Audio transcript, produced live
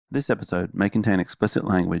This episode may contain explicit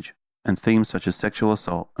language and themes such as sexual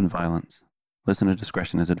assault and violence. Listener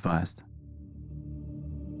discretion is advised.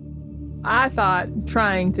 I thought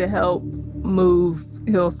trying to help move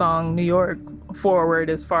Hillsong New York forward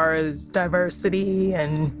as far as diversity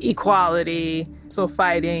and equality. So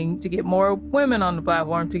fighting to get more women on the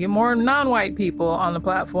platform, to get more non-white people on the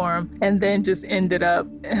platform, and then just ended up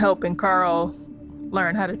helping Carl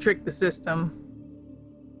learn how to trick the system.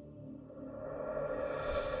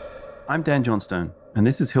 I'm Dan Johnstone, and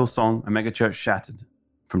this is Hillsong, a megachurch shattered,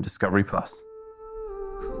 from Discovery Plus.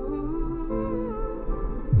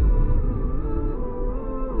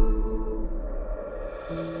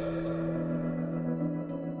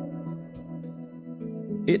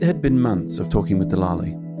 It had been months of talking with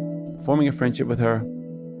Delali, forming a friendship with her,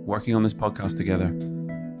 working on this podcast together,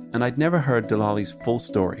 and I'd never heard Delali's full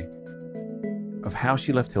story of how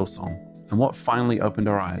she left Hillsong and what finally opened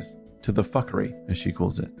her eyes to the fuckery, as she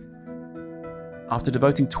calls it. After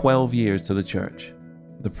devoting 12 years to the church,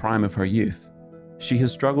 the prime of her youth, she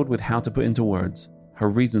has struggled with how to put into words her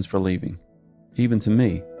reasons for leaving, even to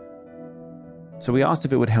me. So we asked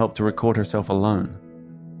if it would help to record herself alone,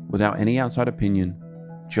 without any outside opinion,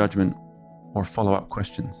 judgment, or follow-up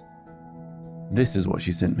questions. This is what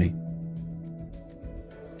she sent me.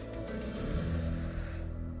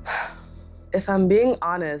 If I'm being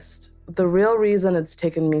honest, the real reason it's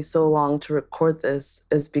taken me so long to record this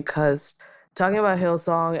is because talking about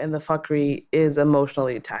Hillsong and the fuckery is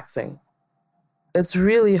emotionally taxing. It's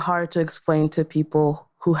really hard to explain to people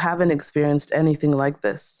who haven't experienced anything like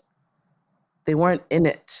this. They weren't in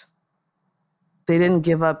it. They didn't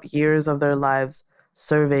give up years of their lives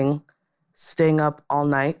serving, staying up all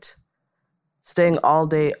night, staying all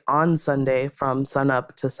day on Sunday from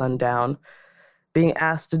sunup to sundown, being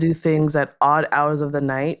asked to do things at odd hours of the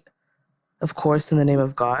night, of course, in the name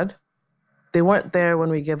of God. They weren't there when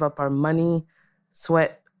we give up our money,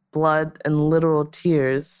 sweat, blood, and literal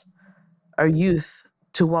tears, our youth,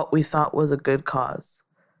 to what we thought was a good cause,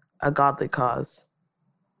 a godly cause.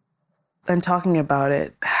 And talking about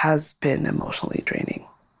it has been emotionally draining.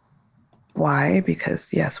 Why?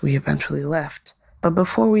 Because, yes, we eventually left. But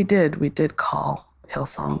before we did call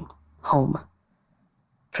Hillsong home.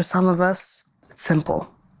 For some of us, it's simple.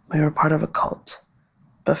 We were part of a cult.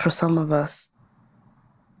 But for some of us,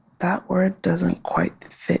 that word doesn't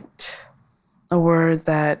quite fit. A word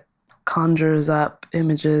that conjures up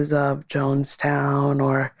images of Jonestown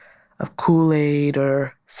or of Kool-Aid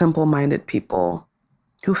or simple-minded people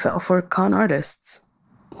who fell for con artists.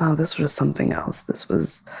 No, this was something else. This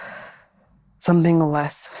was something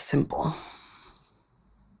less simple.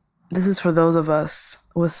 This is for those of us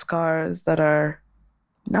with scars that are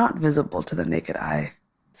not visible to the naked eye.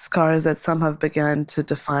 Scars that some have begun to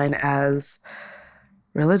define as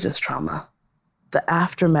religious trauma. The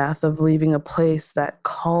aftermath of leaving a place that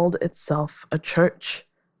called itself a church.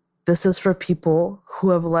 This is for people who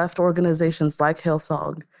have left organizations like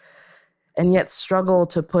Hillsong and yet struggle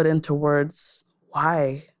to put into words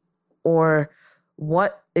why or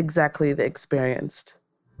what exactly they experienced.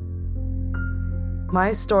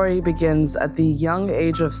 My story begins at the young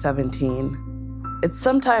age of 17. It's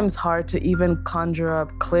sometimes hard to even conjure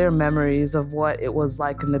up clear memories of what it was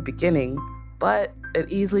like in the beginning, but it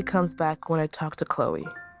easily comes back when I talk to Chloe.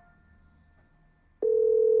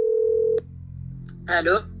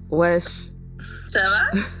 Allô? Wesh. Ça va?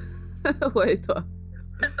 Ouais, toi.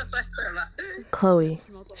 Ouais, ça va. Chloe.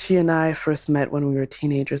 She and I first met when we were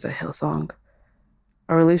teenagers at Hillsong.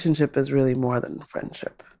 Our relationship is really more than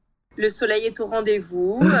friendship. Le soleil est au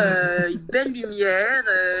rendez-vous, une belle lumière,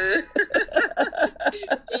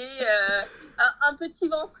 et un petit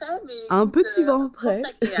vent frais, mais Un petit vent frais.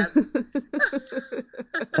 agréable.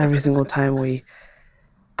 Every single time we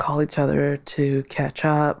call each other to catch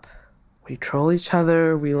up, we troll each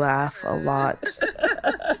other, we laugh a lot.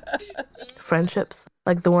 Friendships,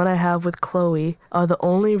 like the one I have with Chloe, are the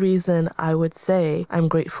only reason I would say I'm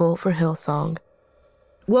grateful for Hillsong.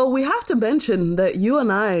 Well, we have to mention that you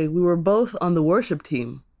and we were both on the worship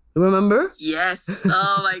team. Remember? Yes.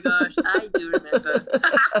 Oh my gosh, I do remember.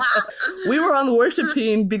 We were on the worship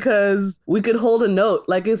team because we could hold a note.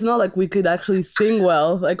 Like, it's not like we could actually sing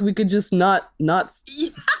well. Like, we could just not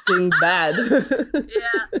sing bad.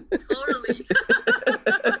 Yeah, totally.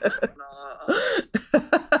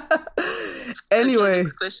 Anyway. Okay,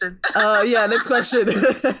 next question. Next question.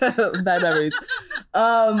 Bad memories.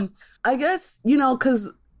 I guess,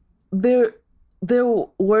 because there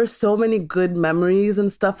were so many good memories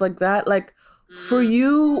and stuff like that. Like, for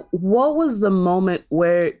you, what was the moment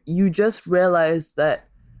where you just realized that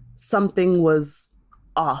something was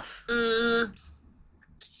off?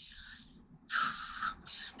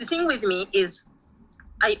 the thing with me is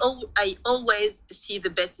I always see the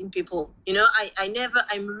best in people. You know,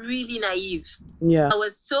 I'm really naive. Yeah. I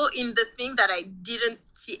was so in the thing that I didn't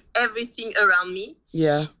see everything around me.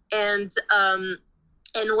 Yeah. And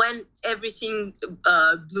when everything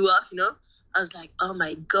blew up, you know, I was like, oh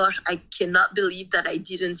my gosh, I cannot believe that I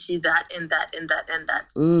didn't see that and that and that and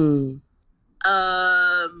that.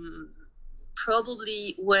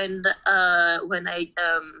 Probably when I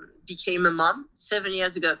became a mom 7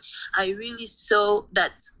 years ago, I really saw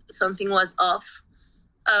that something was off.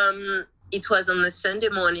 It was on a Sunday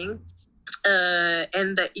morning,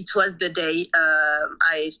 and it was the day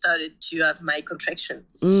I started to have my contraction,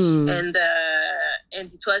 and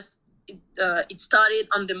it started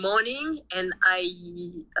on the morning, and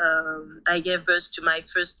I gave birth to my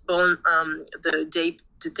firstborn the day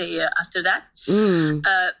after that.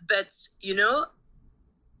 But you know,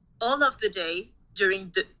 all of the day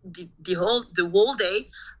during the whole day,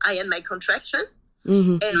 I had my contraction,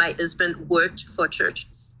 and my husband worked for church,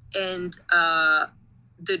 and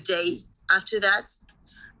the day after that,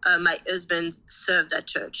 my husband served at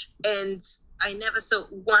church, and I never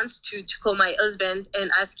thought once to call my husband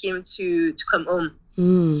and ask him to come home,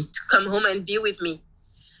 and be with me.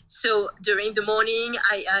 So during the morning,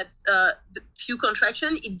 I had the few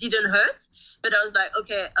contractions. It didn't hurt, but I was like,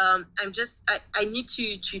 okay, I need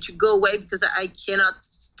to go away because I cannot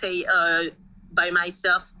stay by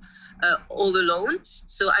myself all alone.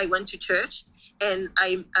 So I went to church, and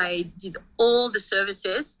I did all the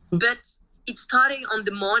services, but it started on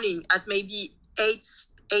the morning at maybe 8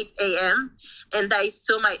 a.m. and I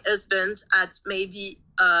saw my husband at maybe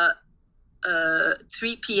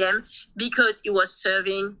 3 p.m. because he was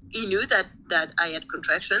serving. He knew that I had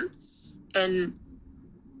contraction, and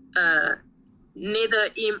neither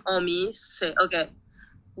him or me say, okay,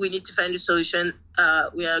 we need to find a solution.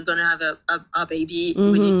 We are gonna have a baby.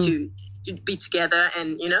 We need to be together,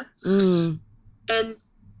 and you know. And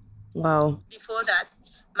wow. Before that,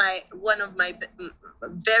 one of my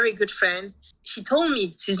very good friends, she told me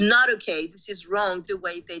this is not okay. This is wrong the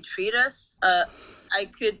way they treat us. I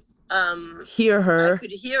could hear her. I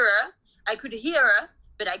could hear her,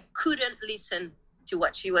 but I couldn't listen to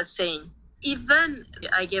what she was saying. Even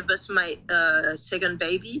I gave birth to my second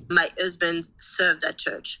baby, my husband served at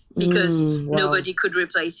church because nobody could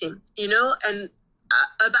replace him. You know, and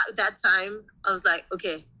about that time, I was like,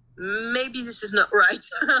 okay, maybe this is not right.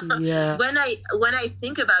 Yeah. When I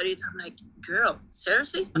think about it, I'm like, girl,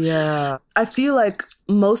 seriously? Yeah. I feel like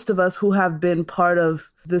most of us who have been part of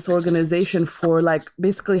this organization for like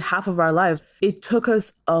basically half of our lives, it took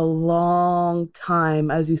us a long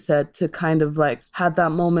time, as you said, to kind of like have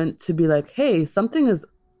that moment to be like, hey, something is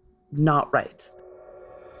not right.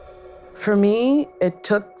 For me, it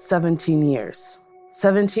took 17 years.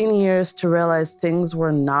 17 years to realize things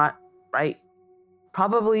were not right.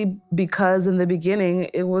 Probably because in the beginning,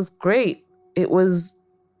 it was great. It was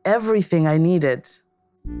everything I needed.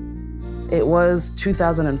 It was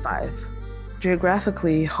 2005.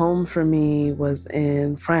 Geographically, home for me was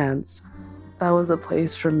in France. That was a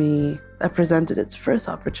place for me that presented its first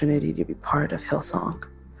opportunity to be part of Hillsong.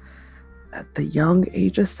 At the young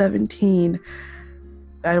age of 17,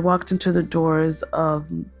 I walked into the doors of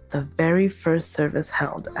the very first service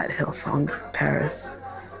held at Hillsong Paris.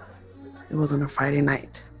 It was on a Friday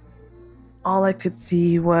night. All I could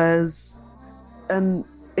see was an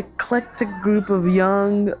eclectic group of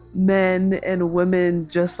young men and women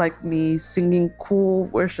just like me singing cool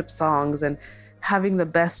worship songs and having the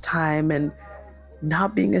best time and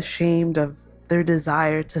not being ashamed of their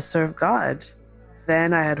desire to serve God.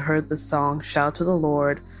 Then I had heard the song Shout to the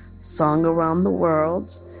Lord, sung around the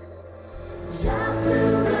world. Shout to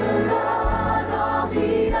the Lord, all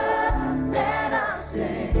the earth, let us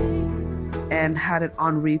sing. And had it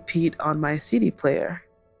on repeat on my CD player.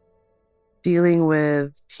 Dealing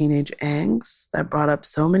with teenage angst that brought up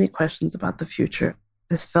so many questions about the future.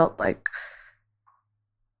 This felt like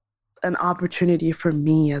an opportunity for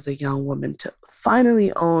me as a young woman to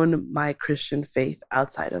finally own my Christian faith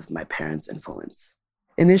outside of my parents' influence.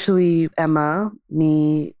 Initially, Emma,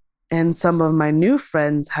 me, and some of my new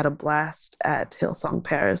friends had a blast at Hillsong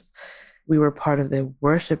Paris. We were part of the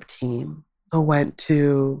worship team who went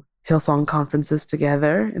to Hillsong conferences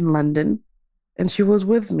together in London, and she was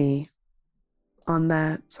with me on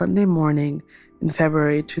that Sunday morning in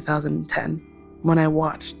February 2010 when I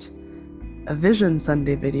watched a Vision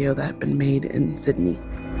Sunday video that had been made in Sydney.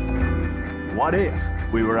 What if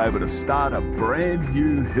we were able to start a brand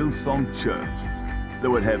new Hillsong church that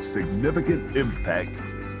would have significant impact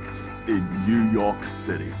in New York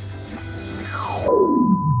City?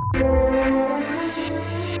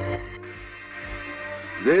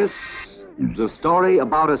 This is a story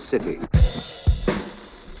about a city.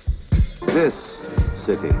 This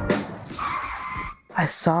city. I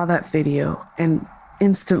saw that video and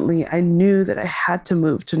instantly I knew that I had to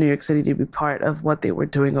move to New York City to be part of what they were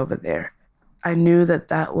doing over there. I knew that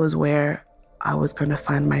that was where I was going to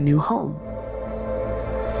find my new home.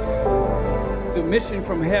 The mission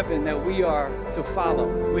from heaven that we are to follow.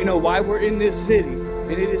 We know why we're in this city,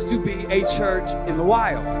 and it is to be a church in the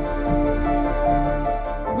wild.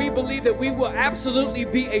 We believe that we will absolutely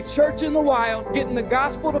be a church in the wild, getting the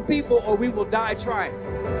gospel to people, or we will die trying.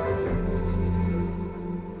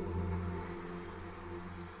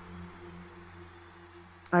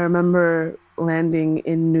 I remember landing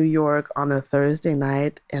in New York on a Thursday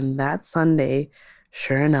night, and that Sunday,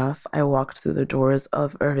 sure enough, I walked through the doors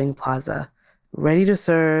of Irving Plaza, ready to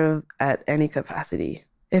serve at any capacity.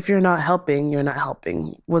 If you're not helping, you're not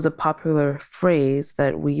helping was a popular phrase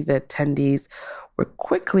that we, the attendees, were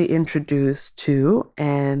quickly introduced to,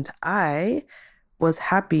 and I was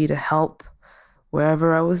happy to help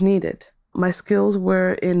wherever I was needed. My skills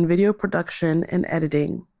were in video production and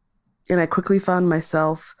editing, and I quickly found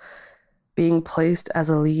myself being placed as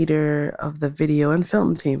a leader of the video and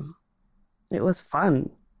film team. It was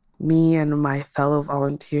fun. Me and my fellow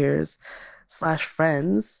volunteers /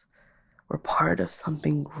 friends were part of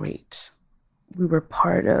something great. We were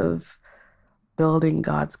part of building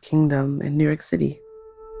God's kingdom in New York City.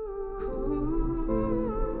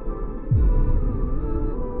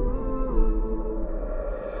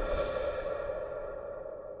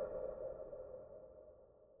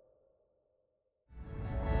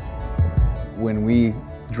 When we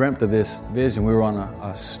dreamt of this vision, we were on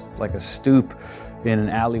a stoop in an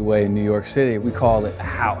alleyway in New York City. We call it a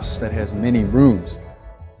house that has many rooms.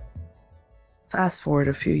 Fast forward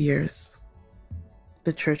a few years.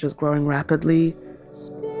 The church is growing rapidly.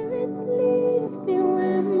 Spirit, lead me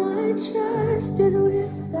where my trust is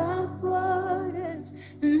without borders.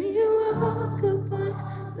 Let me walk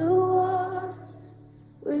upon the waters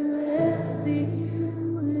wherever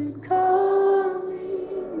you would call me.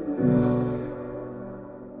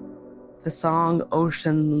 The song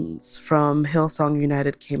Oceans from Hillsong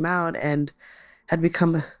United came out and had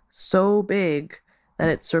become so big that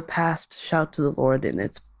it surpassed Shout to the Lord in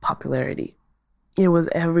its popularity. It was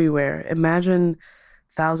everywhere. Imagine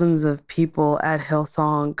thousands of people at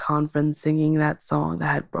Hillsong Conference singing that song that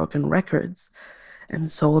had broken records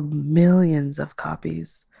and sold millions of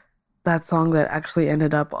copies. That song that actually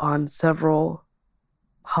ended up on several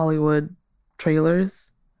Hollywood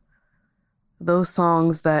trailers. Those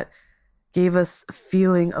songs that gave us a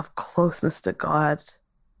feeling of closeness to God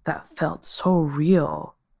that felt so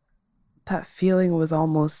real. That feeling was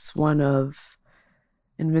almost one of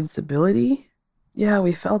invincibility. Yeah,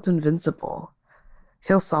 we felt invincible.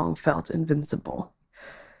 Hillsong felt invincible.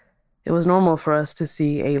 It was normal for us to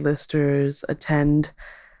see A-listers attend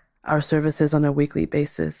our services on a weekly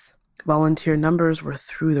basis. Volunteer numbers were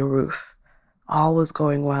through the roof. All was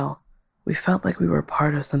going well. We felt like we were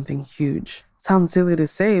part of something huge. Sounds silly to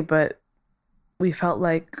say, but we felt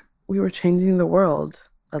like we were changing the world.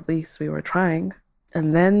 At least we were trying.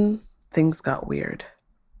 And then things got weird.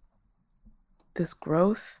 This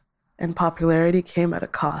growth and popularity came at a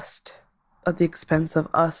cost, at the expense of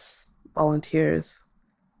us, volunteers.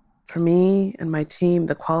 For me and my team,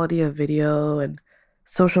 the quality of video and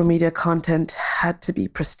social media content had to be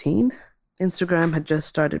pristine. Instagram had just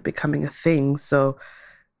started becoming a thing, so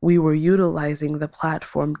we were utilizing the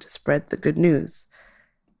platform to spread the good news.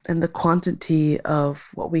 And the quantity of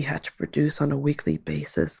what we had to produce on a weekly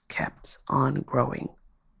basis kept on growing.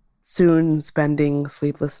 Soon, spending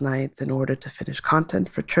sleepless nights in order to finish content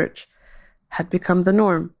for church had become the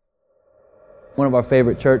norm. One of our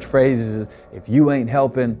favorite church phrases is, if you ain't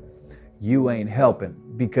helping, you ain't helping.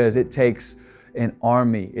 Because it takes an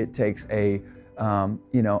army, it takes a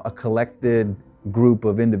collected group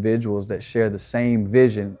of individuals that share the same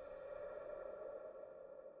vision.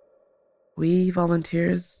 We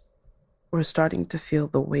volunteers were starting to feel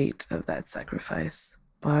the weight of that sacrifice,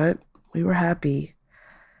 but we were happy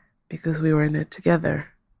because we were in it together.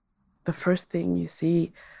 The first thing you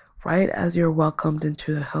see right as you're welcomed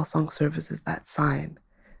into the Hillsong service is that sign,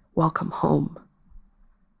 welcome home.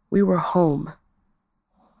 We were home.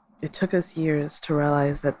 It took us years to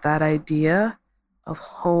realize that that idea of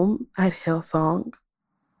home at Hillsong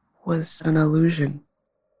was an illusion.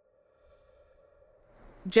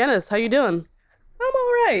 Janice, how you doing? I'm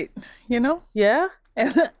all right, Yeah?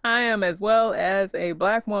 I am, as well as a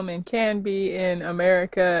Black woman can be in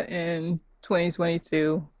America in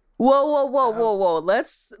 2022. Whoa.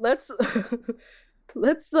 Let's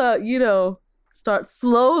start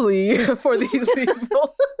slowly for these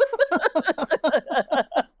people.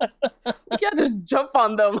 You can't just jump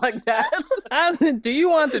on them like that. Do you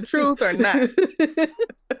want the truth or not?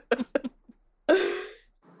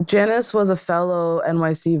 Janice was a fellow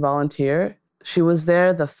NYC volunteer. She was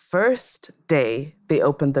there the first day they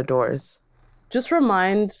opened the doors. Just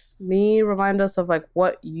remind us of like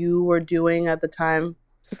what you were doing at the time.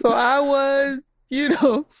 So I was,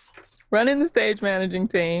 running the stage managing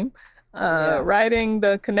team, writing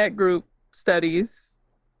the Connect group studies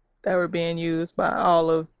that were being used by all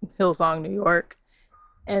of Hillsong New York.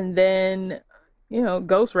 And then,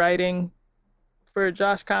 ghostwriting for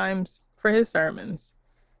Josh Kimes for his sermons.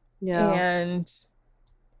 Yeah. And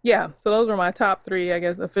so those were my top 3, I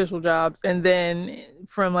guess, official jobs. And then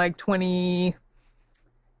from like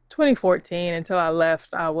 2014 until I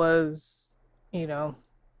left, I was, the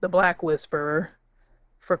Black Whisperer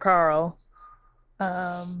for Carl.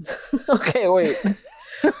 Okay, wait.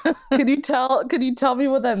 Could you tell me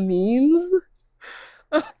what that means?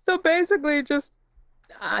 So basically just,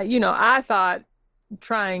 I thought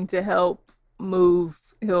trying to help move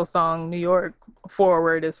Hillsong New York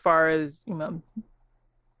forward as far as,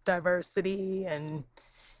 diversity and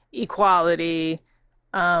equality.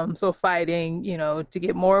 So fighting, to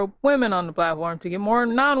get more women on the platform, to get more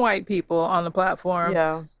non-white people on the platform.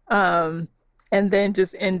 Yeah. And then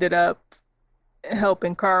just ended up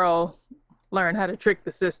helping Carl learn how to trick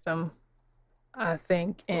the system, I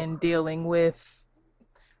think, in dealing with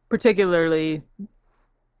particularly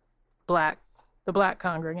the Black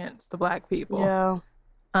congregants, the Black people. Yeah.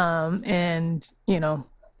 And,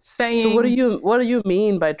 saying... So what do you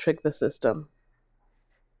mean by trick the system?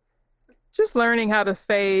 Just learning how to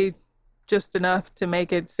say just enough to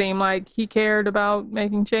make it seem like he cared about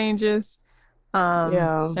making changes.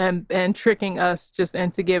 And tricking us just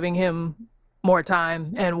into giving him more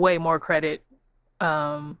time and way more credit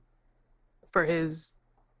for his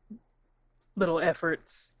little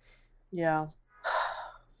efforts. Yeah.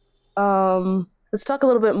 Let's talk a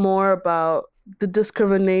little bit more about the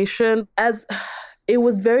discrimination, as it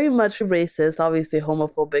was very much racist, obviously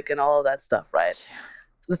homophobic and all of that stuff, right?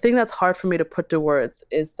 The thing that's hard for me to put to words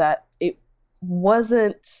is that it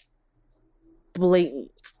wasn't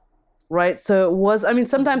blatant, right? So it was,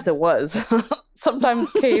 sometimes it was. Sometimes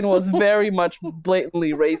Kane was very much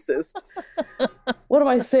blatantly racist. What am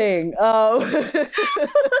I saying? So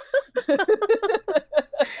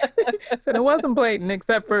it wasn't blatant,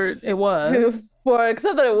 except for it was.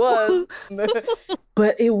 Except that it was.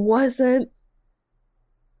 But it wasn't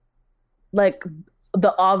like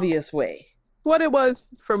the obvious way. What it was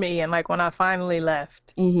for me, and like when I finally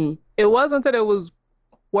left, mm-hmm. It wasn't that it was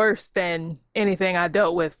worse than anything I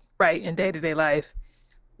dealt with right in day-to-day life,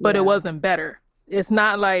 but It wasn't better. It's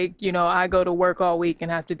not like, I go to work all week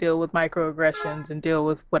and have to deal with microaggressions and deal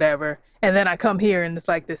with whatever. And then I come here and it's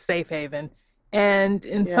like this safe haven. And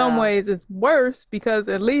in some ways it's worse because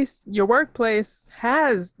at least your workplace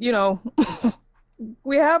has,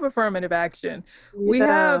 we have affirmative action. Yeah. We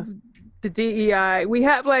have the DEI. We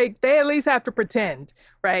have they at least have to pretend,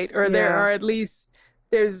 right? Or there are at least,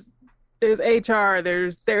 there's HR,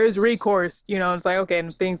 there's recourse, it's like, okay, and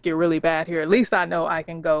if things get really bad here, at least I know I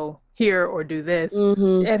can go here or do this.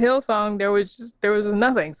 Mm-hmm. At Hillsong, there was just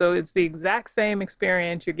nothing. So it's the exact same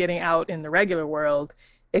experience you're getting out in the regular world,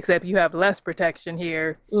 except you have less protection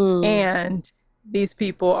here. And these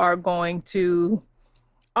people are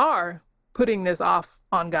putting this off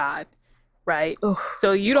on God, right? Oof.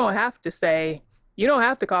 So you don't have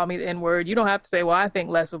to call me the N-word. You don't have to say, well, I think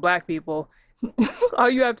less of Black people. All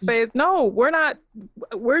you have to say is, no,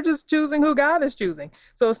 we're just choosing who God is choosing.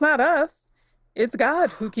 So it's not us. It's God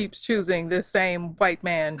who keeps choosing this same white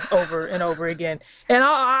man over and over again. And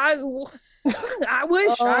I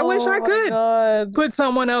wish I could put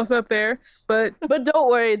someone else up there, but don't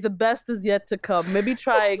worry, the best is yet to come. Maybe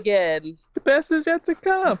try again. The best is yet to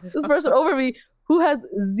come. This person over me who has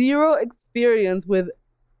zero experience with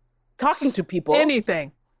talking to people. With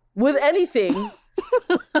anything.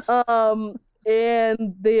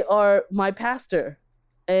 And they are my pastor,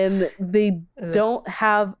 and they don't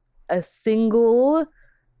have a single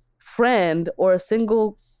friend or a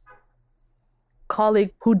single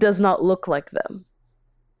colleague who does not look like them.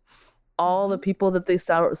 All the people that they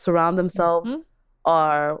surround themselves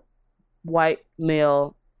are white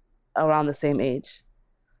male around the same age.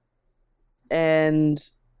 And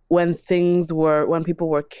when people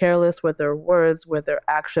were careless with their words, with their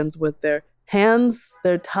actions, with their hands,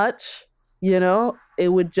 their touch, it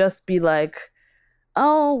would just be like,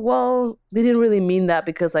 oh, well, they didn't really mean that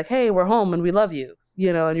because hey, we're home and we love you,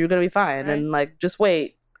 and you're going to be fine. Right. And just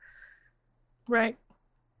wait. Right.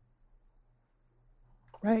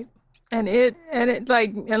 Right. And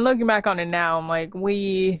looking back on it now, I'm like,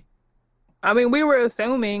 we were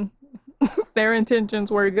assuming their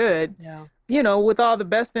intentions were good. Yeah. With all the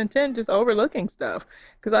best intent, just overlooking stuff.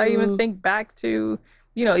 Because I even think back to,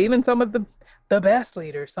 even some of the best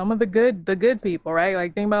leaders, some of the good people, right?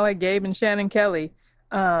 Like think about like Gabe and Shannon Kelly.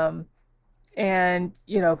 And,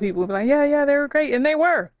 people would be like, yeah, they were great. And they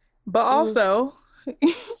were. But also,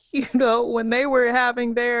 when they were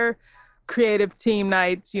having their creative team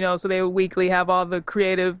nights, so they would weekly have all the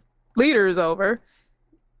creative leaders over,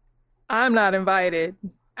 I'm not invited.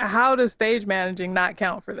 How does stage managing not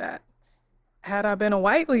count for that? Had I been a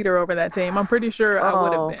white leader over that team, I'm pretty sure I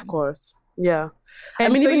would have been. Of course. Yeah.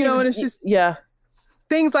 And so, even and it's just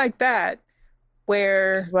things like that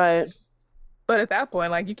where, right. But at that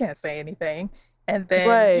point, like, you can't say anything. And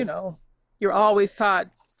then, you're always taught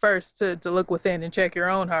first to look within and check your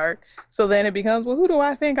own heart. So then it becomes, well, who do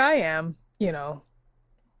I think I am?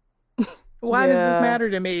 Why does this matter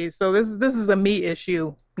to me? So this is a me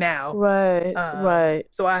issue now. Right. Right.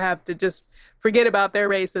 So I have to just forget about their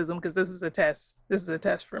racism because this is a test. This is a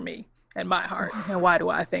test for me and my heart. And why do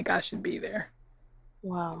I think I should be there?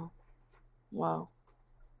 Wow.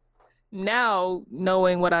 Now,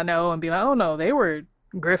 knowing what I know and be like, oh no, they were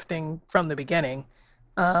grifting from the beginning,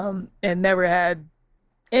 and never had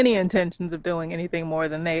any intentions of doing anything more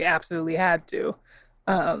than they absolutely had to.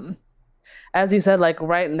 As you said, like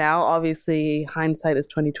right now, obviously hindsight is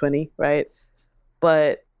 2020, right?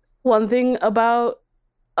 But one thing about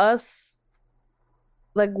us,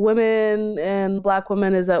 like women and Black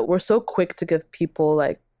women, is that we're so quick to give people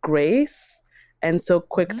like grace and so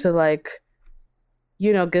quick to like,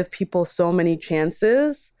 give people so many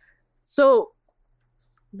chances. So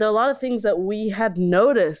there are a lot of things that we had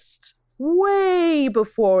noticed way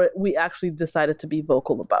before we actually decided to be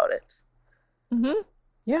vocal about it.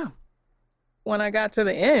 Yeah. When I got to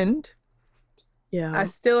the end, I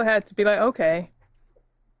still had to be like, okay,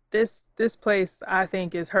 this place I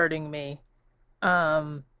think is hurting me.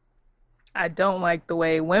 I don't like the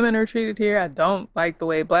way women are treated here. I don't like the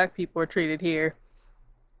way Black people are treated here.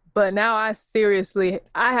 But now I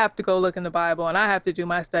have to go look in the Bible and I have to do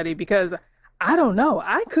my study because I don't know.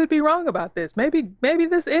 I could be wrong about this. Maybe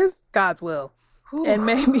this is God's will. Whew. And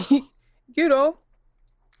maybe,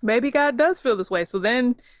 maybe God does feel this way. So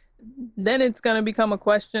then it's going to become a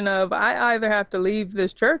question of I either have to leave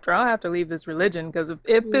this church or I'll have to leave this religion because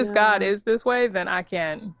if this God is this way, then I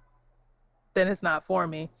can't, then it's not for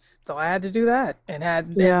me. So I had to do that and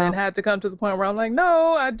then had to come to the point where I'm like,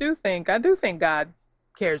 no, I do think God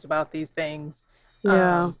cares about these things.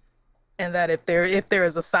 And that if there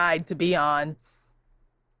is a side to be on,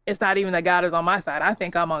 it's not even that God is on my side. I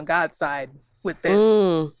think I'm on God's side with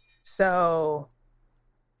this. So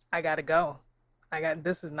I gotta go.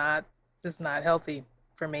 This is not healthy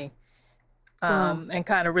for me. And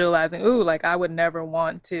kind of realizing, like I would never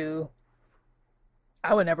want to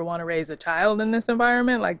raise a child in this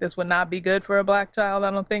environment. Like this would not be good for a Black child.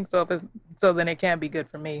 I don't think so. So then it can't be good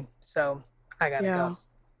for me. So I gotta go.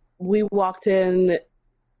 We walked in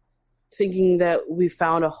thinking that we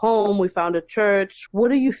found a home, we found a church. What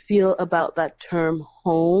do you feel about that term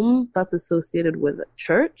home that's associated with a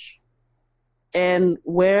church? And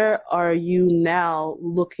where are you now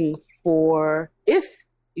looking for, if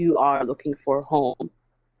you are looking for a home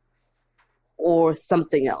or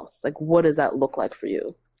something else? Like, what does that look like for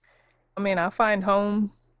you? I mean, I find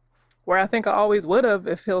home where I think I always would have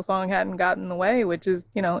if Hillsong hadn't gotten in the way, which is,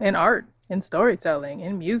 in art, in storytelling,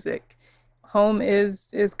 in music. Home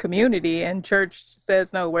is community, and church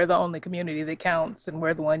says, no, we're the only community that counts and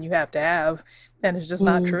we're the one you have to have. And it's just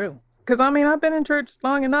not true. Because, I've been in church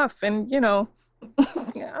long enough and,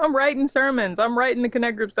 I'm writing sermons. I'm writing the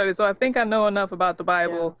Connect Group study. So I think I know enough about the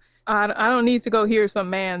Bible. Yeah. I don't need to go hear some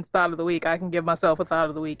man's thought of the week. I can give myself a thought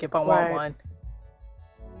of the week if I want one.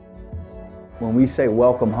 When we say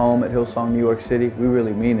welcome home at Hillsong New York City, we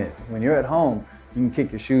really mean it. When you're at home, you can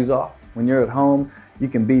kick your shoes off. When you're at home, you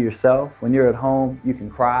can be yourself. When you're at home, you can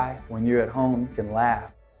cry. When you're at home, you can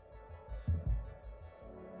laugh.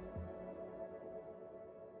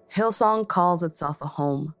 Hillsong calls itself a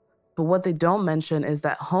home. But what they don't mention is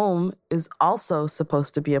that home is also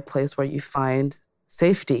supposed to be a place where you find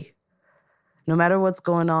safety. No matter what's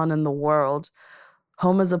going on in the world,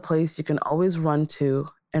 home is a place you can always run to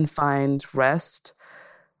and find rest,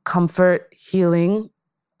 comfort, healing,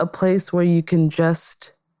 a place where you can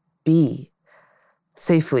just be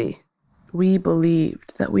safely. We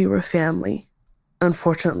believed that we were family.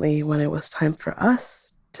 Unfortunately, when it was time for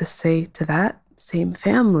us to say to that same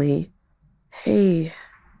family, hey,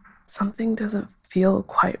 something doesn't feel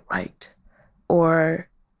quite right, or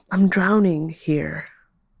I'm drowning here,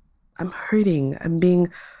 I'm hurting. I'm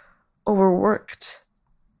being overworked.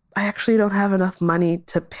 I actually don't have enough money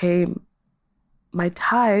to pay my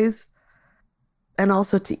tithes and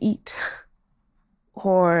also to eat.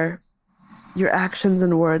 Or your actions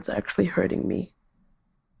and words are actually hurting me.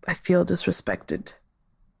 I feel disrespected.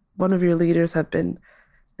 One of your leaders have been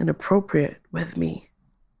inappropriate with me.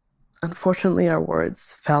 Unfortunately, our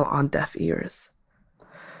words fell on deaf ears.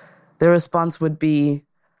 Their response would be,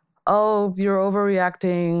 oh, you're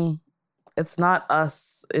overreacting. It's not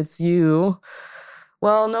us, it's you.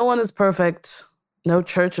 Well, no one is perfect. No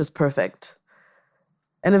church is perfect.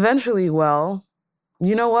 And eventually, well,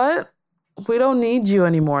 you know what? We don't need you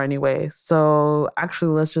anymore anyway. So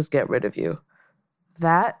actually, let's just get rid of you.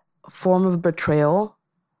 That form of betrayal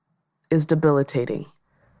is debilitating.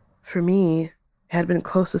 For me, it had been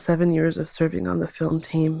close to 7 years of serving on the film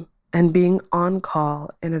team, and being on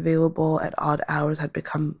call and available at odd hours had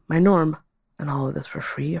become my norm. And all of this for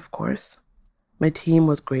free, of course. My team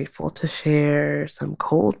was grateful to share some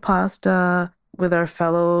cold pasta with our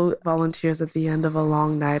fellow volunteers at the end of a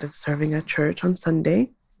long night of serving at church on Sunday.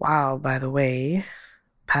 Wow, by the way,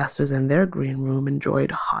 pastors in their green room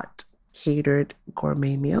enjoyed hot, catered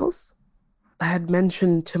gourmet meals. I had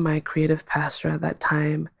mentioned to my creative pastor at that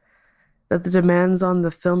time that the demands on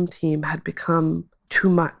the film team had become too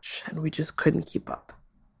much and we just couldn't keep up.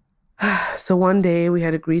 So one day we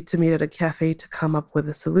had agreed to meet at a cafe to come up with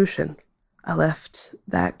a solution. I left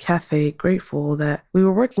that cafe grateful that we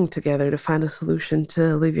were working together to find a solution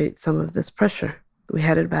to alleviate some of this pressure. We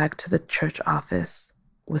headed back to the church office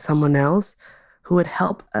with someone else who would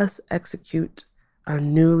help us execute our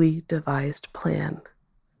newly devised plan.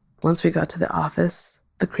 Once we got to the office,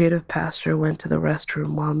 the creative pastor went to the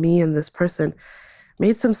restroom while me and this person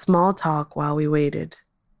made some small talk while we waited.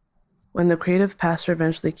 When the creative pastor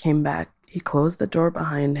eventually came back, he closed the door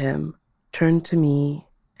behind him, turned to me,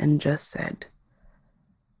 and just said,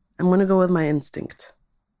 I'm going to go with my instinct.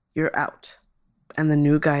 You're out, and the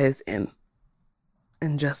new guy is in.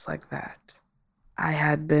 And just like that, I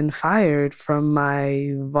had been fired from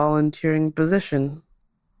my volunteering position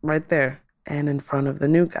right there and in front of the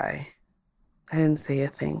new guy. I didn't say a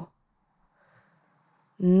thing.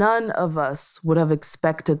 None of us would have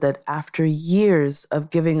expected that after years of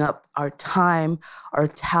giving up our time, our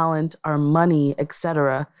talent, our money,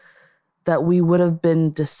 etc., that we would have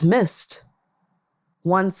been dismissed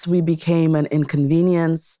once we became an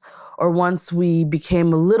inconvenience or once we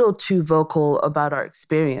became a little too vocal about our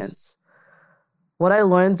experience. What I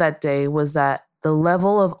learned that day was that the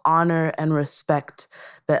level of honor and respect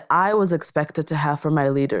that I was expected to have for my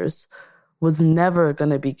leaders was never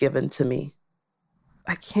going to be given to me.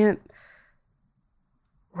 I can't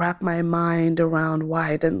wrap my mind around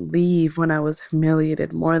why I didn't leave when I was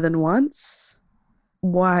humiliated more than once.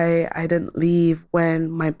 Why I didn't leave when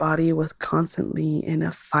my body was constantly in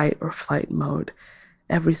a fight or flight mode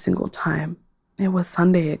every single time it was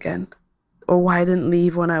Sunday again. Or why I didn't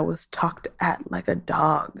leave when I was talked at like a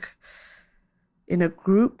dog in a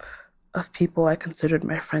group of people I considered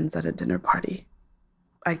my friends at a dinner party.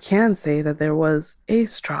 I can say that there was a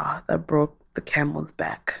straw that broke the camel's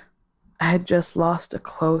back. I had just lost a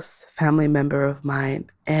close family member of mine,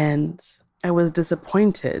 and I was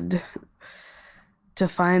disappointed to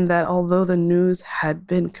find that although the news had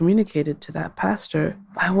been communicated to that pastor,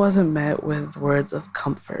 I wasn't met with words of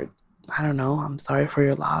comfort. I don't know, I'm sorry for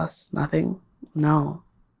your loss, nothing, no.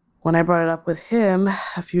 When I brought it up with him,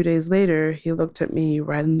 a few days later, he looked at me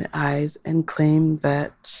right in the eyes and claimed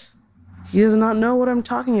that he does not know what I'm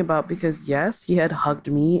talking about because, yes, he had hugged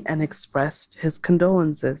me and expressed his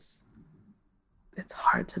condolences. It's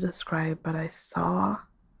hard to describe, but I saw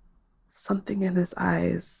something in his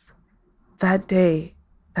eyes that day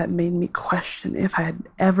that made me question if I had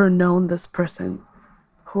ever known this person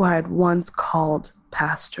who I had once called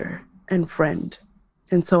pastor and friend.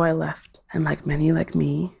 And so I left. And like many like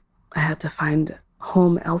me, I had to find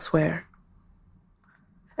home elsewhere.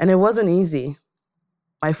 And it wasn't easy.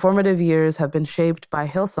 My formative years have been shaped by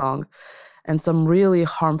Hillsong and some really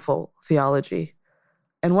harmful theology.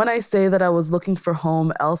 And when I say that I was looking for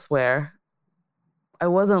home elsewhere, I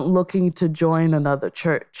wasn't looking to join another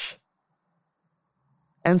church.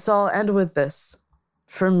 And so I'll end with this.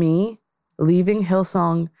 For me, leaving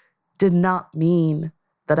Hillsong did not mean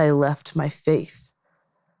that I left my faith.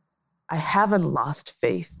 I haven't lost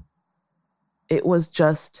faith. It was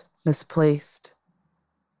just misplaced.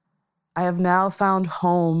 I have now found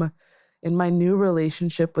home in my new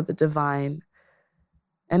relationship with the divine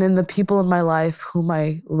and in the people in my life whom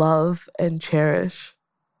I love and cherish.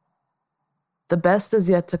 The best is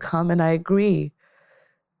yet to come, and I agree.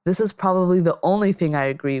 This is probably the only thing I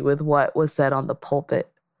agree with what was said on the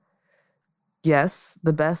pulpit. Yes,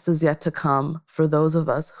 the best is yet to come for those of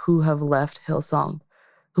us who have left Hillsong,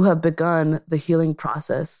 who have begun the healing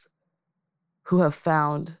process, who have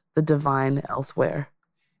found the divine elsewhere.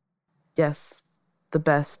 Yes, the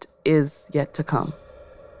best is yet to come.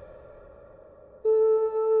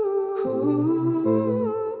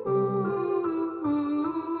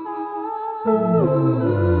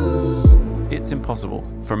 It's impossible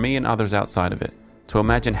for me and others outside of it to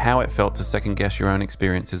imagine how it felt to second-guess your own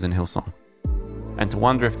experiences in Hillsong, and to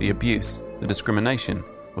wonder if the abuse, the discrimination,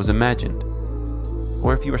 was imagined,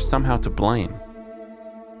 or if you were somehow to blame,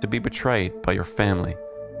 to be betrayed by your family.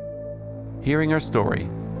 Hearing her story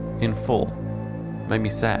in full made me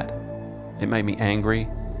sad, it made me angry,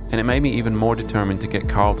 and it made me even more determined to get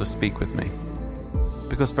Carl to speak with me.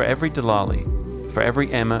 Because for every Delali, for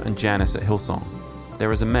every Emma and Janice at Hillsong,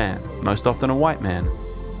 there is a man, most often a white man,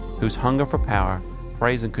 whose hunger for power,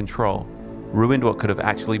 praise and control ruined what could have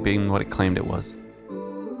actually been what it claimed it was.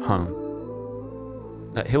 Home.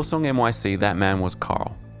 At Hillsong NYC, that man was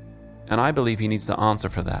Carl, and I believe he needs to answer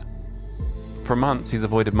for that. For months, he's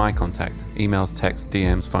avoided my contact, emails, texts,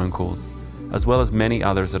 DMs, phone calls, as well as many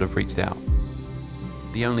others that have reached out.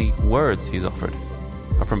 The only words he's offered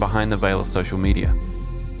are from behind the veil of social media.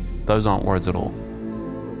 Those aren't words at all.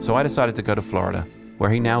 So I decided to go to Florida, where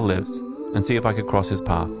he now lives, and see if I could cross his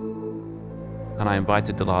path. And I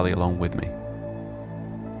invited Delali along with me.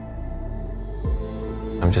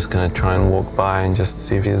 I'm just gonna try and walk by and just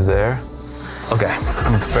see if he's there. Okay,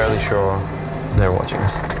 I'm fairly sure they're watching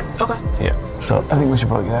us. Okay. Yeah, so I think we should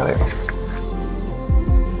probably get out of here.